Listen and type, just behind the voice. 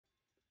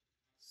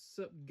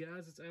up,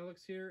 guys? It's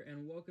Alex here,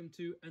 and welcome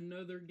to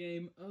another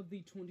game of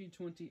the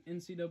 2020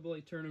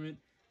 NCAA tournament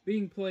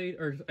being played,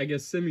 or I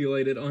guess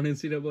simulated, on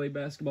NCAA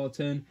Basketball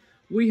 10.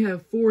 We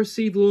have 4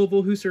 seed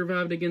Louisville, who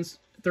survived against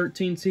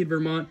 13 seed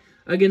Vermont,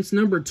 against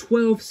number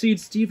 12 seed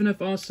Stephen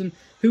F. Austin,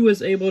 who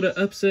was able to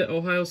upset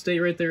Ohio State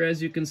right there,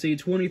 as you can see,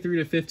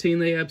 23-15.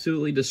 They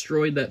absolutely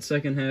destroyed that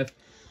second half.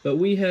 But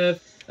we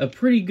have a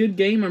pretty good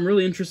game. I'm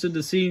really interested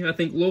to see. I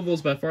think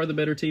Louisville's by far the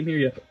better team here.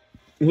 Yeah,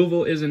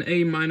 Louisville is an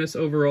A-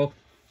 overall.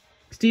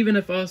 Stephen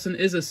F. Austin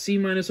is a C-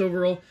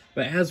 overall,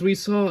 but as we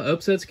saw,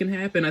 upsets can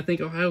happen. I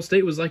think Ohio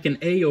State was like an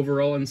A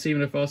overall, and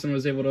Stephen F. Austin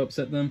was able to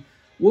upset them.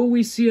 Will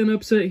we see an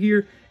upset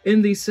here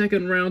in the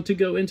second round to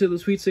go into the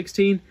Sweet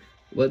 16?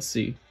 Let's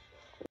see.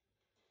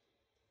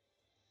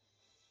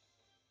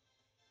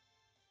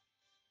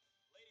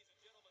 Ladies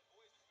and gentlemen,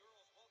 boys and girls,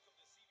 welcome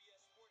to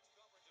CBS Sports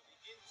coverage of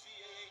the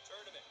NCAA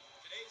tournament.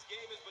 Today's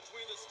game is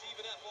between the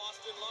Stephen F.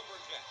 Austin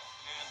Lumberjacks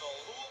and the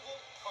Louisville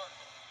Cardinals.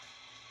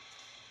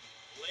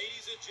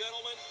 Ladies and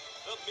gentlemen,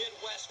 the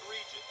Midwest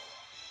region.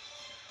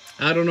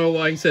 I don't know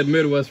why he said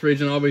Midwest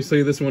region.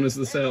 Obviously, this one is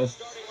the South.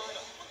 Starting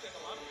lineup. One thing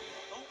a lot of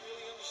people don't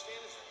really understand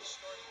is that the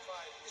starting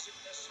five isn't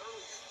necessarily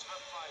your top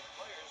 5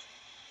 players.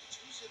 It's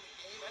who's in the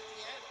game at the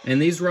end.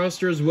 And these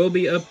rosters will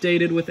be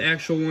updated with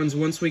actual ones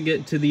once we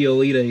get to the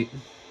Elite Eight.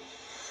 And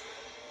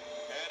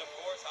of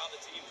course, how the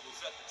teams will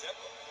set the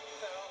tempo.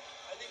 Well,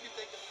 I think if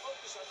they can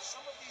focus on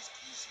some of these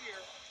keys here,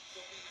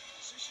 they'll be in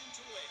position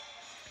to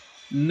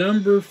win.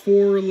 Number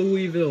 4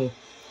 Louisville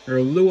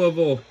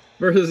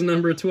versus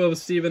number 12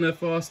 Stephen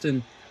F.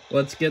 Austin.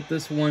 Let's get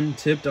this one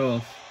tipped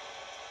off.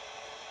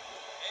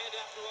 And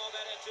after all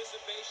that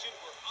anticipation,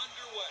 we're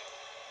underway.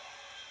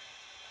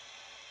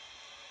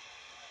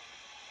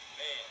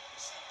 Man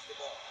receives the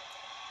ball.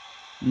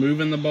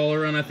 Moving the ball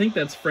around. I think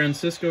that's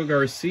Francisco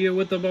Garcia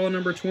with the ball,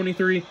 number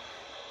 23.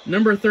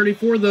 Number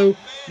 34, though,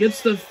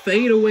 gets the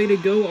fadeaway to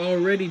go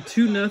already.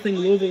 2-0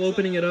 Louisville,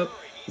 opening it up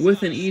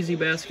with an easy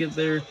basket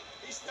there.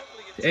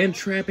 And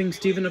trapping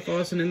Stephen F.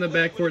 Austin in the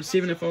backcourt.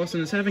 Stephen F. Austin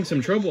is having some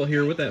trouble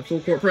here with that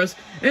full court press.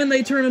 And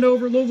they turn it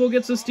over. Louisville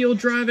gets a steal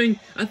driving.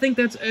 I think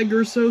that's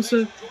Edgar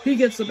Sosa. He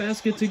gets the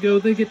basket to go.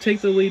 They could take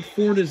the lead 4-0.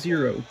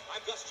 I'm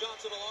Gus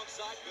Johnson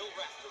alongside Bill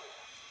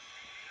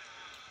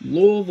Raftery.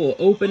 Louisville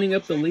opening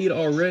up the lead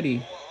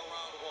already.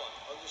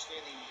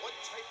 Understanding what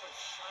type of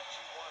shot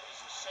you want is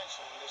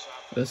essential in this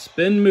offense. The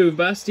spin move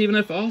by Stephen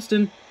F.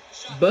 Austin.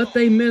 But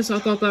they miss. I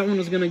thought that one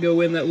was going to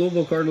go in. That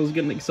Louisville Cardinals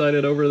getting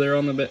excited over there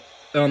on the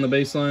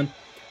baseline.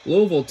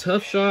 Louisville,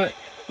 tough shot.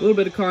 A little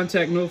bit of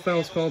contact. No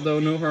fouls called, though.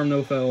 No harm,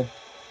 no foul.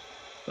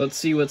 Let's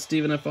see what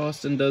Stephen F.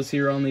 Austin does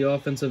here on the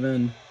offensive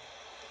end.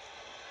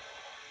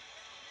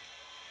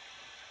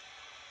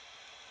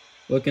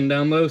 Looking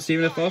down low.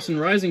 Stephen F. Austin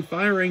rising,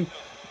 firing,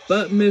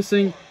 but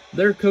missing.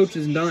 Their coach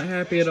is not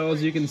happy at all,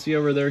 as you can see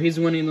over there. He's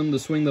wanting them to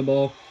swing the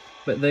ball,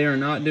 but they are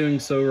not doing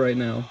so right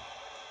now.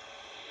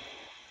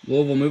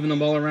 Louisville moving the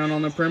ball around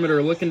on the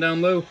perimeter. Looking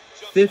down low.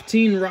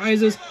 15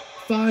 rises,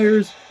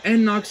 fires,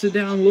 and knocks it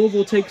down.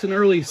 Louisville takes an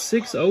early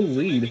 6-0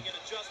 lead.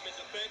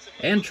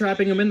 And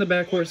trapping him in the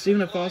backcourt.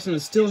 Stephen F. Austin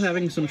is still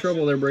having some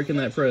trouble there breaking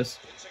that press.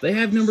 They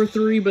have number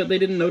 3, but they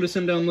didn't notice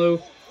him down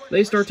low.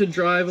 They start to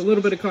drive. A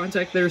little bit of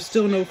contact there.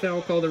 Still no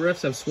foul call. The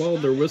refs have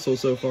swallowed their whistle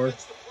so far.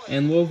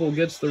 And Louisville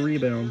gets the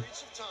rebound.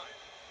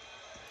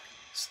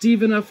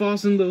 Stephen F.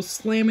 Austin, though,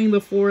 slamming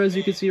the floor, as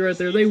you can see right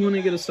there. They want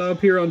to get a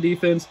stop here on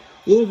defense.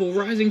 Louisville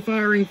rising,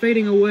 firing,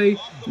 fading away,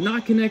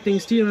 not connecting.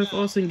 Stephen F.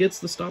 Austin gets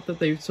the stop that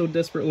they so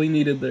desperately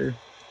needed there.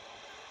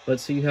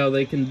 Let's see how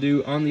they can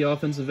do on the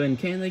offensive end.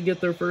 Can they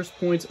get their first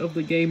points of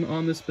the game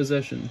on this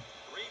possession?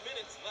 3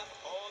 minutes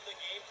left on the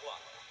game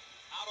clock.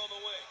 Out on the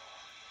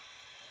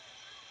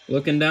wing.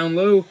 Looking down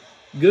low.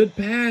 Good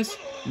pass.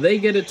 They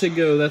get it to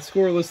go. That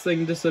scoreless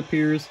thing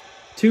disappears.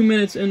 2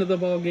 minutes into the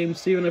ball game,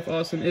 Stephen F.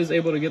 Austin is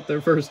able to get their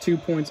first 2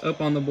 points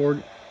up on the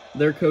board.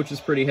 Their coach is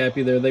pretty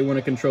happy there. They want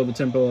to control the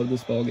tempo of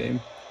this ball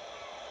game.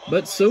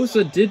 But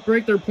Sosa did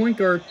break their point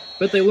guard,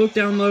 but they look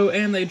down low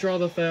and they draw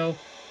the foul.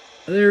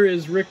 There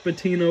is Rick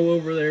Pitino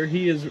over there.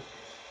 He is,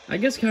 I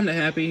guess, kind of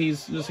happy.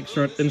 He's just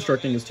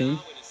instructing his team.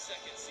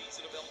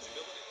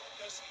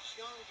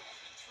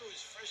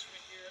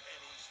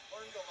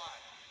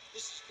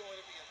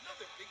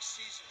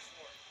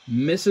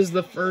 Misses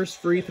the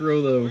first free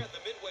throw, though. We're at the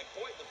midway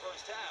point in the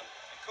first half.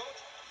 And Coach,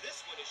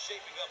 this one is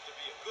shaping up to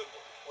be a good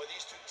one. Boy,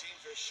 these two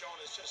teams are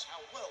showing us just how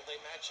well they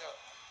match up.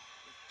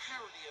 With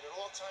parity at an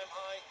all-time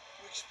high,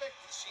 you expect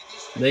to see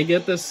these... They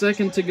get the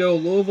second to go.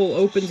 Louisville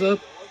opens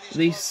up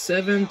the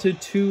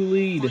 7-2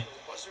 lead.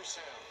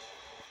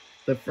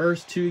 The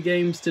first 2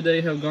 games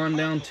today have gone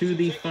down to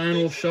the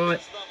final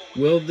shot.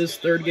 Will this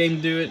third game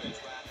do it?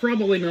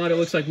 Probably not. It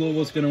looks like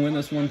Louisville's going to win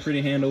this one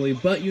pretty handily,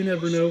 but you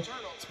never know.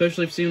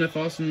 Especially if Stephen F.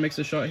 Austin makes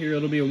a shot here,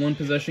 it'll be a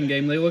 1-possession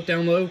game. They look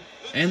down low,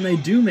 and they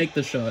do make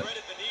the shot.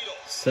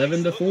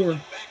 7-4.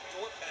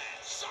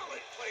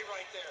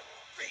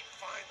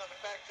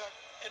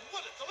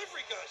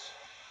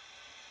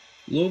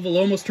 Louisville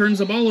almost turns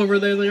the ball over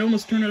there. They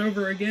almost turn it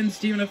over again.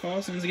 Stephen F.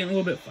 Austin is getting a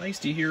little bit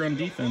feisty here on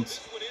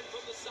defense.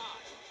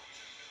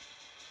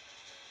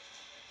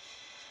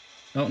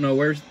 I don't know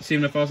where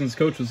Stephen F. Austin's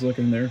coach was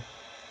looking there.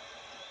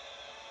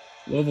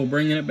 Louisville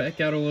bringing it back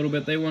out a little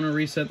bit. They want to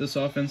reset this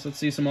offense. Let's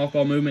see some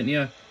off-ball movement.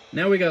 Yeah,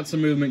 now we got some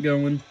movement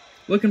going.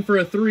 Looking for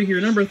a three here.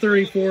 Number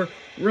 34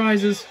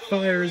 rises,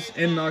 fires,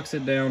 and knocks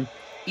it down.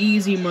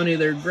 Easy money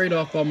there. Great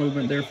off-ball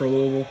movement there for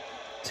Louisville.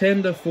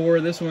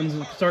 10-4. This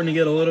one's starting to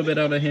get a little bit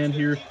out of hand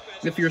here.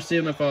 If you're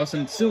Stephen F.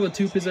 Austin, still a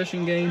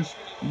two-possession game,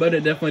 but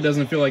it definitely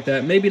doesn't feel like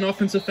that. Maybe an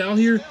offensive foul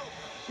here.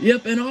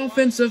 Yep, an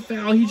offensive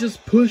foul. He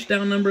just pushed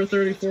down number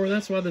 34.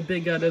 That's why the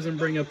big guy doesn't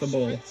bring up the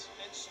ball.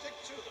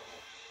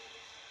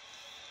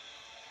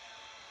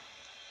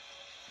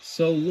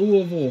 So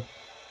Louisville,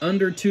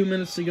 under 2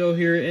 minutes to go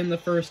here in the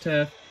first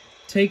half,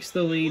 takes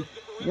the lead,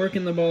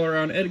 working the ball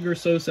around. Edgar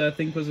Sosa, I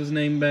think was his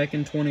name back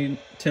in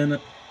 2010.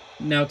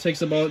 Now takes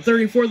the ball at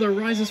 34. The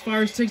rises,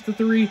 fires, takes the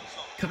three.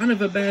 Kind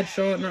of a bad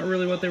shot, not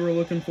really what they were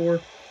looking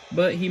for,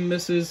 but he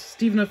misses.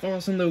 Stephen F.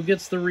 Austin, though,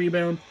 gets the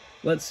rebound.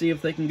 Let's see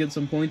if they can get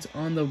some points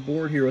on the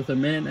board here with a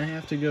minute and a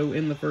half to go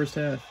in the first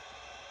half.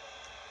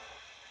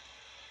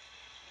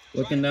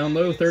 Looking down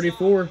low,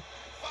 34.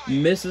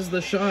 Misses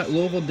the shot.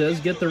 Louisville does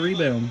get the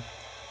rebound.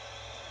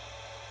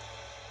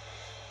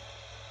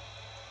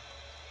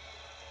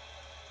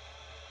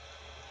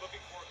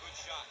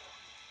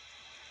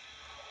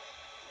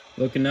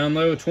 Looking down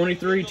low,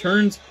 23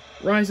 turns,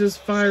 rises,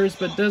 fires,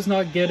 but does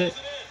not get it.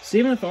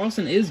 Stephen F.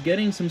 Austin is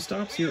getting some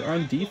stops here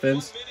on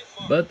defense,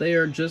 but they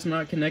are just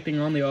not connecting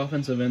on the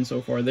offensive end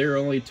so far. They're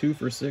only 2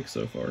 for 6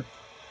 so far.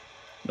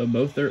 But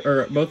both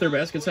their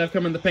baskets have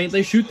come in the paint.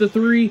 They shoot the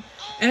three,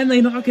 and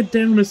they knock it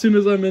down. As soon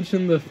as I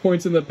mentioned the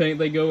points in the paint,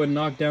 they go and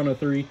knock down a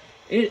three.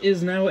 It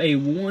is now a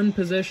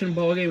one-possession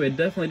ball game. It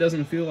definitely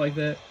doesn't feel like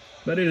that,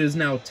 but it is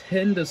now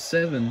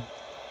 10-7.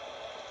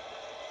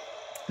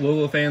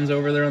 Louisville fans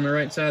over there on the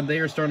right side, they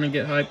are starting to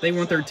get hyped. They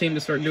want their team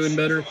to start doing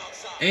better.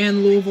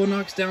 And Louisville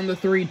knocks down the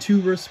three to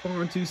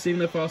respond to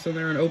Stephen F. Austin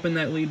there and open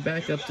that lead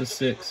back up to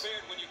 6.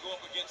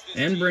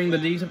 And bring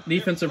the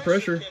defensive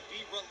pressure.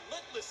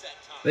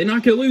 They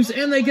knock it loose,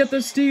 and they get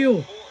the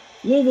steal.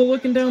 Louisville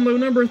looking down low.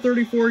 Number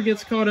 34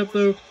 gets caught up,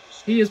 though.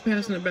 He is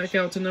passing it back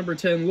out to number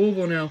 10.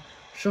 Louisville now.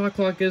 Shot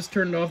clock is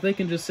turned off. They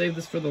can just save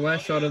this for the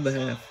last shot of the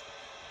half.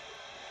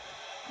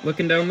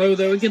 Looking down low,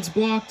 though. It gets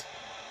blocked.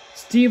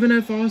 Stephen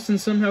F. Austin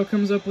somehow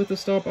comes up with a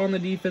stop on the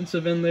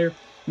defensive end there.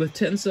 With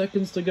 10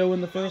 seconds to go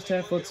in the first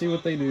half, let's see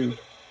what they do.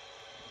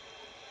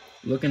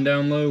 Looking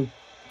down low.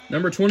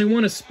 Number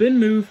 21, a spin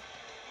move.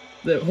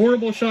 The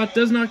horrible shot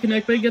does not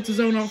connect, but he gets his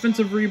own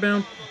offensive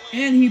rebound,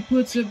 and he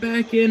puts it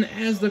back in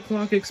as the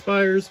clock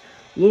expires.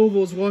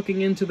 Louisville's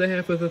walking into the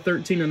half with a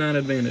 13-9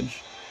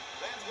 advantage.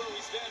 That's where we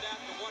stand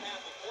after one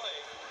half of play.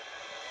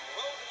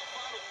 Road to the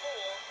Final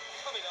Four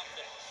coming up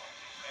next.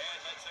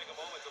 And let's take a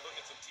moment to look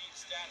at some team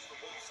stats for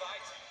both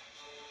sides.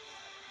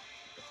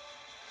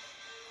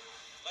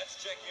 Let's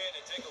check in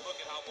and take a look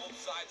at how both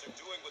sides are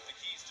doing with the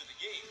keys to the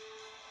game.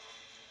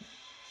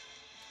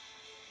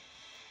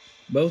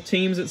 Both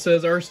teams, it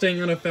says, are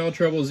staying out of foul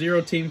trouble.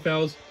 0 team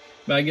fouls.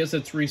 But I guess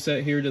it's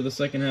reset here to the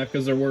second half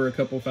because there were a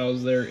couple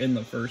fouls there in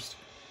the first.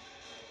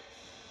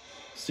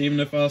 Stephen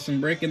F.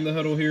 Austin breaking the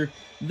huddle here.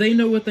 They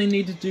know what they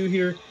need to do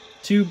here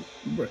to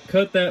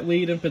cut that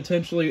lead and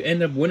potentially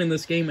end up winning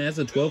this game as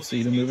a 12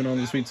 seed and moving on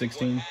to the Sweet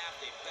 16.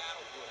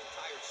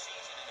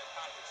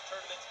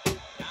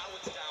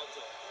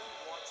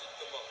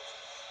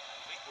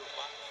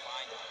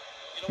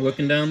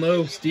 Looking down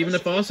low, Stephen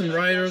F. Austin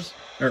rises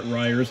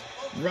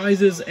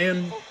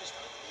and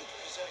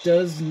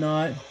does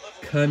not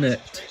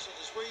connect.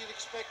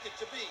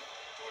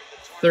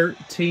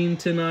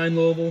 13-9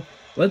 Louisville.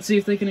 Let's see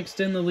if they can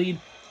extend the lead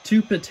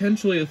to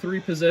potentially a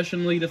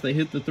 3-possession lead if they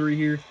hit the 3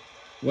 here.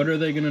 What are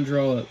they going to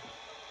draw up?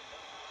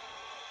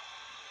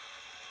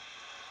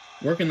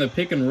 Working the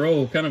pick and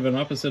roll, kind of an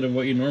opposite of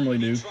what you normally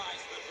do.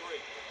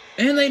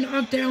 And they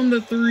knock down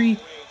the 3.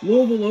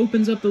 Louisville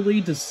opens up the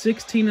lead to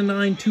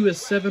 16-9 to a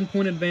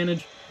 7-point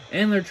advantage.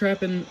 And they're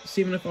trapping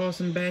Stephen F.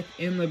 Austin back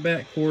in the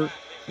backcourt.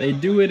 They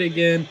do it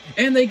again.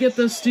 And they get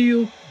the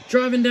steal.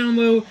 Driving down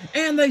low.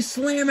 And they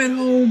slam it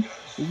home.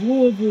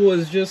 Louisville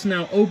is just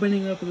now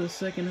opening up the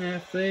second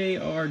half. They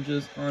are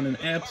just on an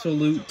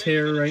absolute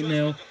tear right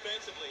now.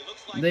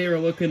 They are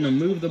looking to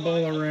move the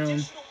ball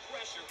around.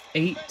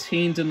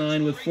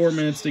 18-9 with 4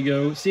 minutes to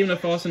go. Stephen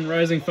F. Austin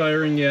rising,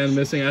 firing, yeah, and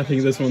missing. I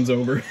think this one's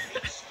over.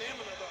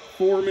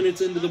 4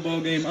 minutes into the ball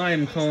game, I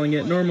am calling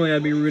it. Normally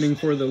I'd be rooting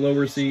for the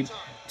lower seed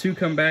to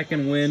come back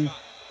and win.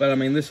 But, I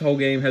mean, this whole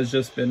game has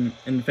just been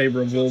in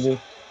favor of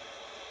Louisville.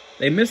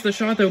 They missed the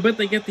shot, though, but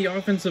they get the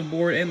offensive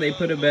board, and they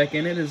put it back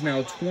in. It is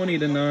now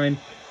 20-9.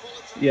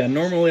 Yeah,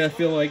 normally I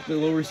feel like the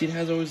lower seed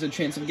has always a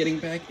chance of getting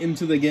back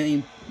into the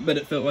game, but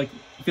it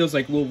feels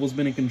like Louisville's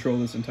been in control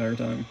this entire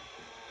time.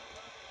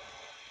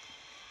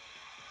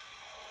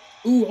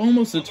 Ooh,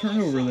 almost a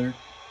turnover there.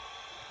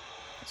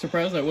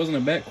 Surprised that wasn't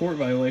a backcourt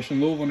violation.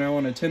 Louisville now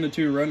on a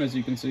 10-2 run, as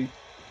you can see.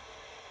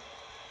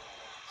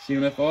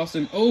 Stephen F.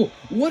 Austin. Oh,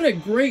 what a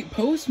great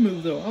post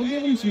move, though. I'll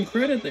give him some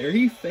credit there.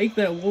 He faked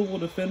that Louisville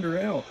defender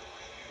out.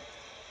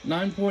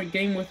 9-point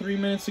game with 3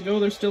 minutes to go.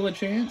 There's still a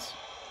chance.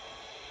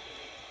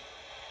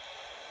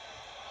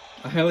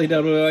 I highly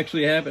doubt it'll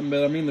actually happen,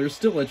 but I mean, there's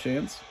still a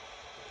chance.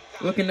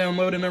 Looking down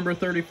low to number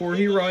 34,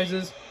 he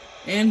rises,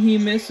 and he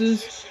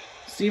misses.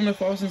 Stephen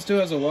F. Austin still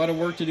has a lot of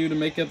work to do to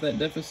make up that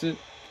deficit,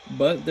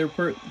 but they're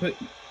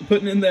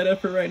putting in that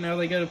effort right now.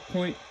 They got a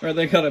point, or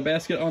they got a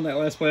basket on that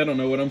last play. I don't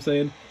know what I'm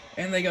saying.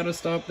 And they got to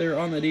stop there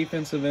on the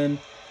defensive end.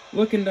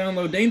 Looking down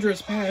low,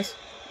 dangerous pass,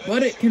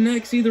 but it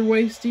connects either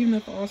way. Stephen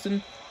F.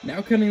 Austin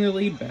now cutting the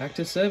lead back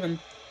to 7.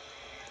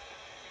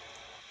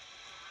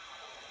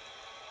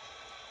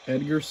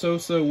 Edgar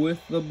Sosa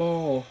with the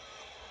ball.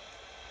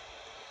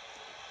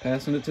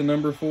 Passing it to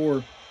number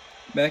 4.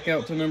 Back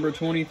out to number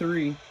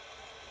 23.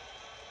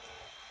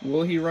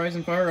 Will he rise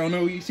and fire? Oh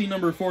no, you see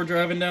number 4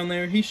 driving down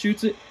there. He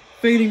shoots it,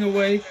 fading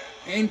away,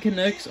 and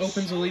connects.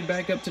 Opens the lead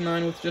back up to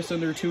 9 with just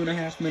under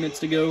 2.5 minutes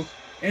to go.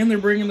 And they're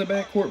bringing the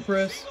backcourt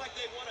press.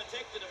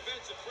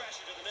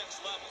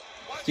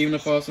 Stephen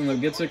F. Austin, though,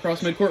 gets it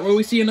across midcourt. Will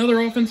we see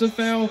another offensive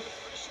foul?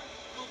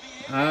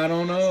 I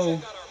don't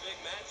know.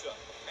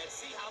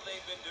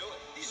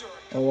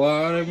 A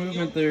lot of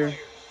movement there.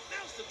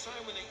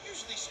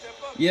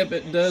 Yep,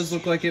 it does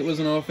look like it was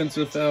an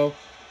offensive foul.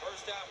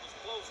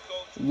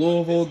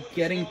 Louisville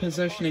getting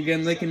possession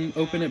again. They can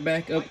open it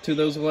back up to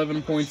those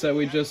 11 points that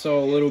we just saw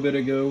a little bit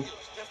ago.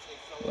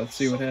 Let's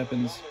see what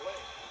happens.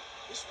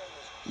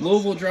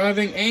 Louisville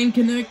driving and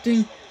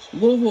connecting.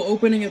 Louisville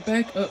opening it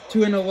back up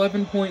to an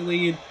 11-point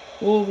lead.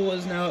 Louisville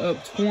is now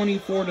up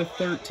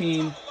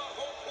 24-13.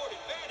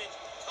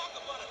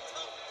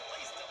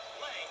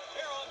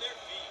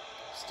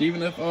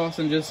 Stephen F.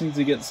 Austin just needs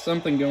to get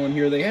something going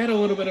here. They had a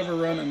little bit of a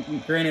run,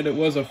 and granted it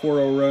was a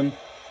 4-0 run.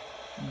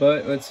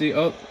 But let's see.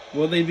 Oh,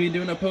 will they be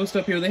doing a post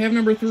up here? They have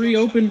number 3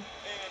 open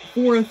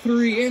for a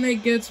 3, and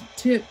it gets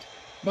tipped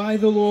by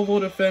the Louisville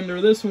defender.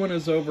 This one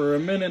is over.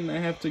 1.5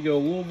 minutes to go.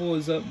 Louisville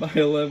is up by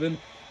 11.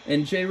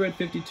 And J-Red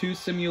 52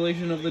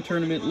 simulation of the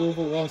tournament.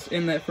 Louisville lost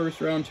in that first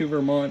round to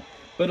Vermont.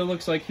 But it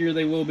looks like here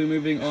they will be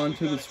moving on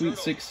to the Sweet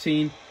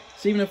 16.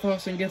 Stephen F.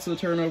 Austin gets the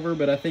turnover,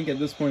 but I think at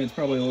this point it's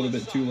probably a little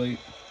bit too late.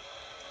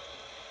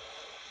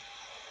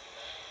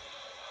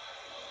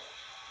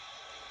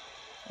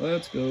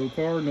 Let's go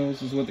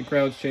Cardinals is what the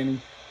crowd's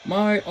chanting.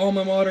 My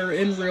alma mater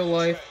in real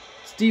life.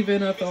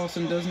 Stephen F.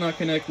 Austin does not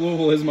connect.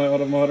 Louisville is my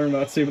alma mater,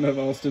 not Stephen F.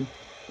 Austin.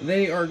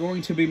 They are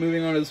going to be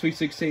moving on to the Sweet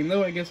 16,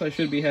 though I guess I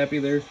should be happy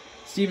there.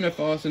 Stephen F.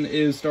 Austin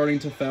is starting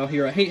to foul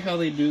here. I hate how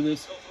they do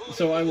this,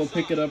 so I will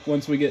pick it up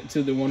once we get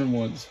to the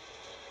 1-on-1s.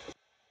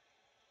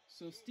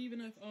 So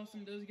Stephen F.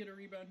 Austin does get a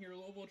rebound here.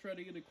 Louisville tried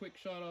to get a quick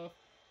shot off.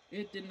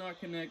 It did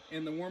not connect,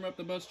 and the warm-up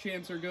the bus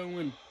chants are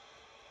going.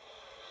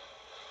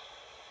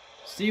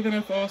 Stephen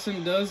F.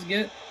 Austin does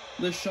get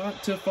the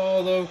shot to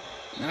fall, though.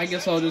 I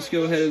guess I'll just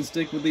go ahead and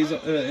stick with these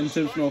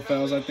intentional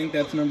fouls. I think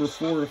that's number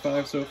 4 or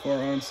 5 so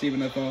far on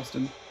Stephen F.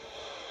 Austin.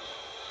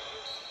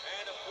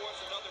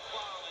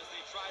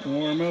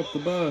 Warm up the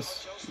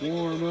bus.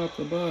 Warm up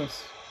the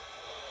bus.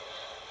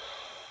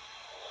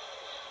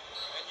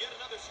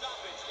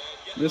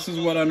 This is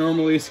what I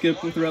normally skip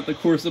throughout the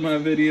course of my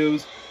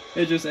videos.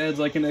 It just adds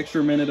like an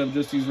extra minute of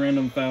just these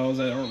random fouls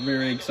that aren't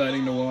very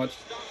exciting to watch.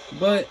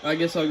 But I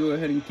guess I'll go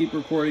ahead and keep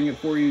recording it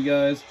for you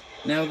guys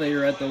now that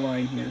you're at the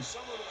line here.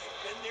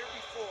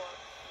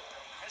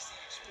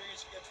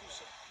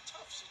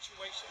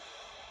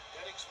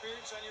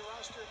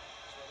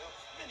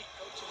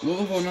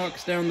 Louisville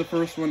knocks down the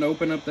first one to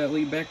open up that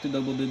lead back to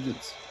double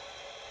digits.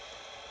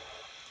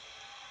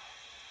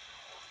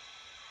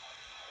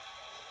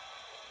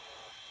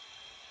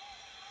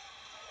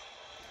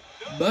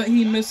 But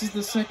he misses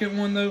the second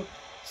one, though.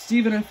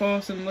 Stephen F.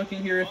 Austin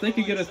looking here. If they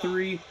could get a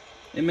 3,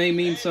 it may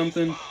mean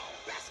something.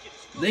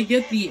 They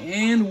get the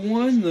and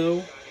 1,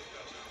 though.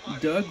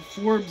 Doug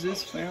Forbes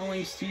is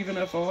fouling Stephen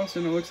F.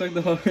 Austin. It looks like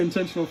the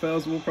intentional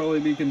fouls will probably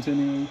be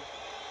continuing.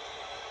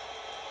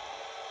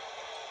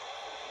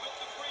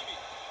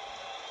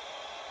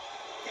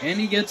 And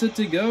he gets it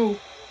to go.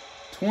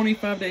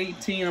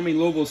 25-18. I mean,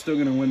 Louisville's still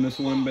going to win this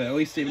one, but at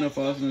least Stephen F.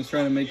 Austin is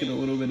trying to make it a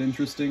little bit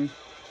interesting.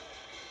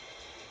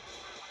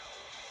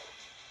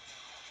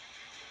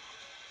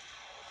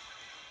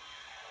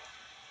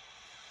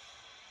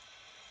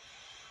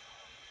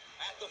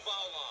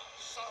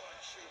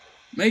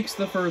 Makes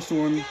the first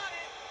one.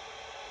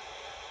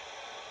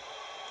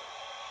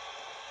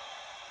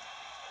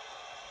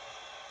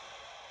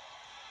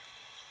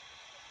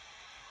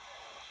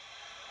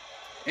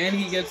 And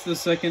he gets the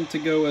second to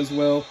go as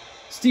well.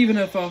 Stephen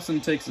F. Austin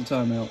takes the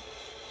timeout.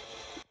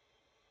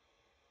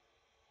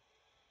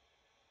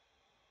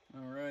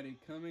 Alrighty,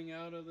 coming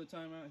out of the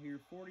timeout here.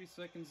 40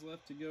 seconds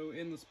left to go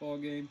in this ball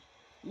game.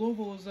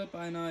 Louisville is up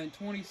by 9,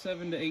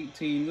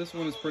 27-18. This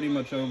one is pretty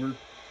much over.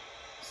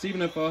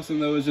 Stephen F. Austin,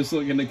 though, is just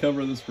looking to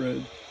cover the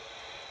spread.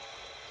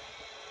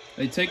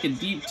 They take a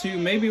deep 2.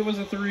 Maybe it was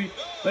a 3,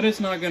 but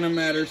it's not going to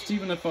matter.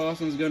 Stephen F.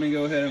 Austin's going to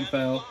go ahead and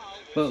foul.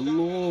 But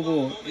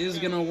Louisville is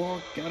going to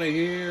walk out of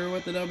here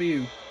with the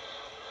W.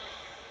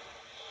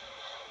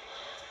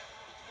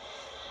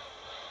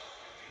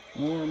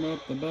 Warm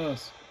up the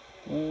bus.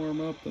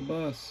 Warm up the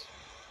bus.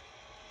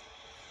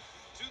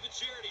 To the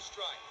charity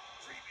stripe.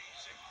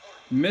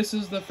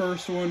 Misses the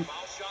first one.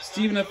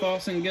 Stephen F.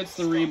 Austin gets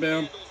the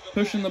rebound,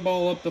 pushing the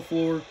ball up the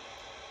floor,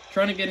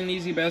 trying to get an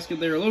easy basket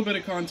there. A little bit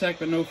of contact,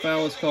 but no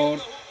foul is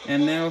called.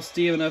 And now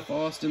Stephen F.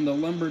 Austin, the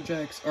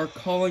Lumberjacks, are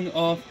calling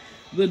off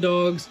the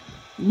Dogs.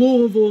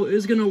 Louisville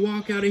is going to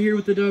walk out of here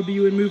with the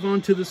W and move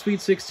on to the Sweet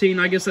 16.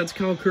 I guess that's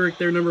Kyle Couric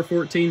there, number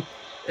 14.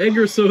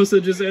 Edgar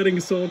Sosa just adding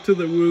salt to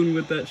the wound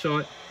with that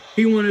shot.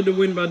 He wanted to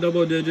win by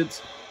double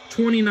digits.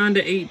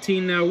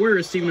 29-18 now. Where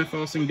is Stephen F.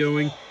 Austin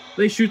going?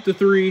 They shoot the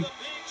three,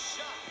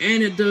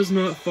 and it does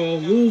not fall.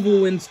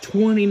 Louisville wins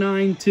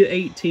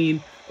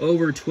 29-18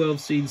 over 12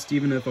 seed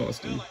Stephen F.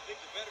 Austin. Well, I think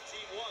the better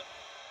team won.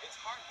 It's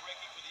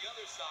heartbreaking for the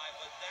other side,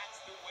 but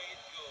that's the way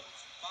it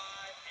goes. 5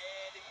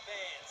 and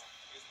advance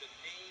is the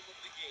name of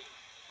the game.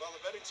 Well,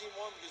 the better team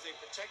won because they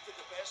protected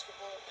the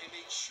basketball. They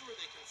made sure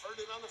they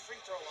converted on the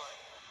free throw line.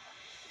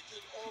 They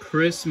did all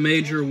Chris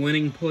Major,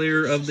 winning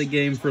player of the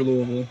game for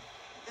Louisville.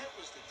 That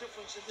was the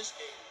difference in this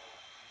game.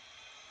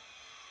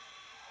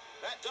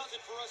 That does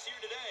it for us here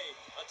today.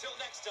 Until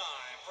next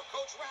time, for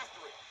Coach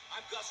Raftery,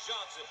 I'm Gus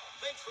Johnson.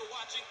 Thanks for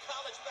watching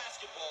college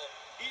basketball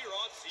here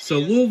on CBS. So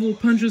Louisville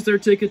punches their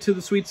ticket to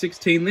the Sweet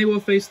 16. They will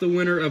face the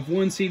winner of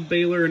 1 seed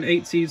Baylor and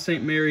 8 seed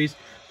St. Mary's.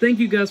 Thank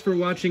you guys for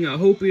watching. I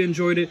hope you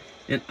enjoyed it,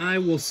 and I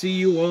will see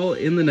you all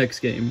in the next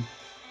game.